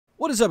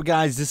What is up,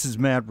 guys? This is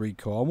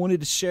MadRecoil. I wanted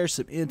to share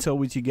some intel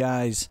with you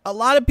guys. A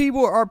lot of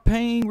people are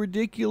paying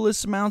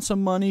ridiculous amounts of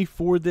money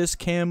for this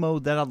camo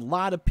that a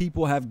lot of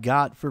people have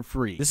got for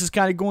free. This is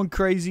kind of going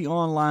crazy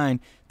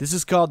online. This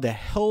is called the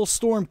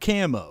Hellstorm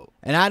Camo.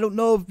 And I don't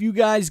know if you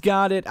guys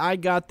got it. I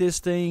got this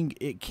thing.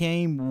 It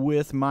came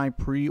with my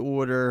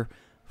pre-order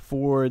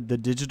for the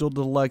Digital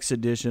Deluxe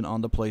Edition on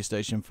the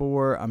PlayStation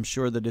 4. I'm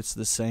sure that it's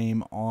the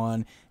same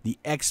on the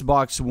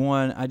Xbox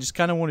One. I just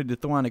kind of wanted to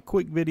throw on a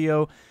quick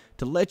video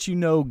to let you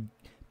know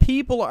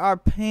people are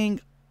paying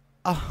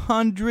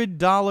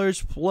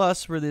 $100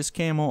 plus for this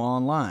camo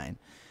online.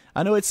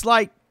 I know it's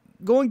like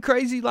going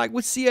crazy like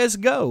with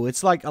CSGO.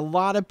 It's like a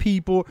lot of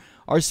people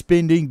are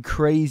spending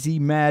crazy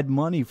mad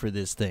money for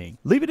this thing.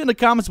 Leave it in the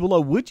comments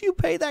below. Would you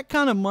pay that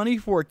kind of money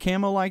for a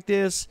camo like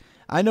this?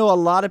 I know a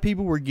lot of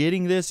people were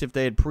getting this if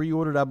they had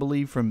pre-ordered, I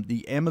believe, from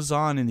the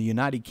Amazon in the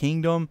United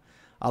Kingdom.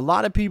 A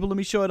lot of people, let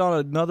me show it on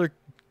another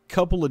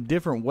couple of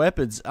different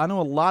weapons. I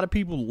know a lot of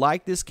people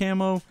like this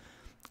camo.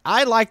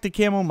 I like the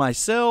camo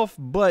myself,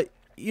 but,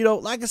 you know,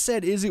 like I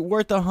said, is it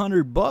worth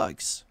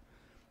 $100?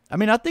 I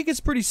mean, I think it's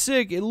pretty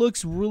sick. It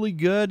looks really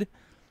good.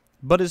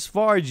 But as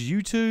far as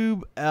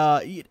YouTube,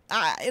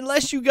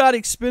 unless you got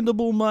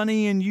expendable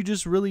money and you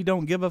just really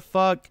don't give a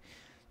fuck,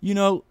 you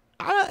know,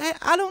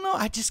 I don't know.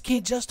 I just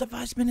can't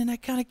justify spending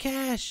that kind of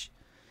cash.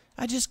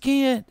 I just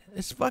can't.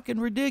 It's fucking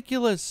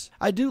ridiculous.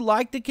 I do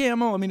like the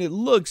camo. I mean, it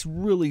looks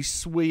really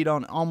sweet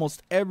on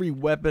almost every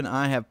weapon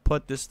I have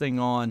put this thing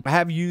on. I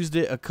have used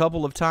it a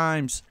couple of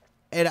times,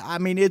 and I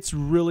mean, it's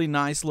really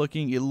nice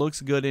looking. It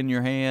looks good in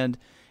your hand.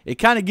 It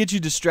kind of gets you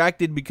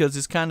distracted because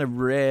it's kind of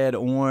red,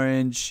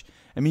 orange.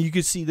 I mean, you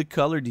can see the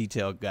color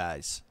detail,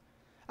 guys.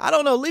 I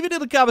don't know. Leave it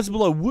in the comments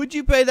below. Would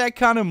you pay that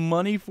kind of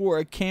money for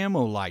a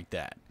camo like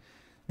that?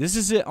 This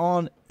is it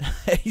on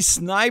a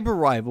sniper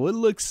rifle. It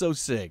looks so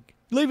sick.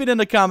 Leave it in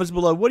the comments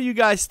below. What do you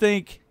guys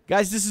think?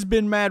 Guys, this has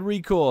been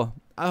MadRecoil.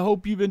 I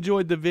hope you've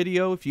enjoyed the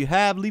video. If you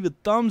have, leave a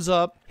thumbs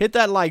up. Hit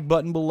that like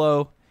button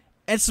below.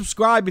 And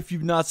subscribe if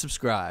you've not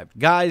subscribed.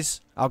 Guys,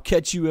 I'll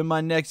catch you in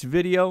my next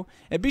video.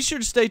 And be sure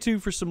to stay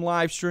tuned for some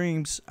live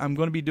streams. I'm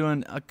going to be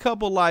doing a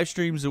couple live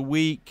streams a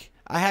week.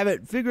 I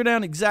haven't figured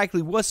out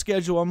exactly what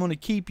schedule I'm going to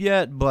keep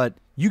yet, but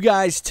you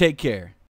guys take care.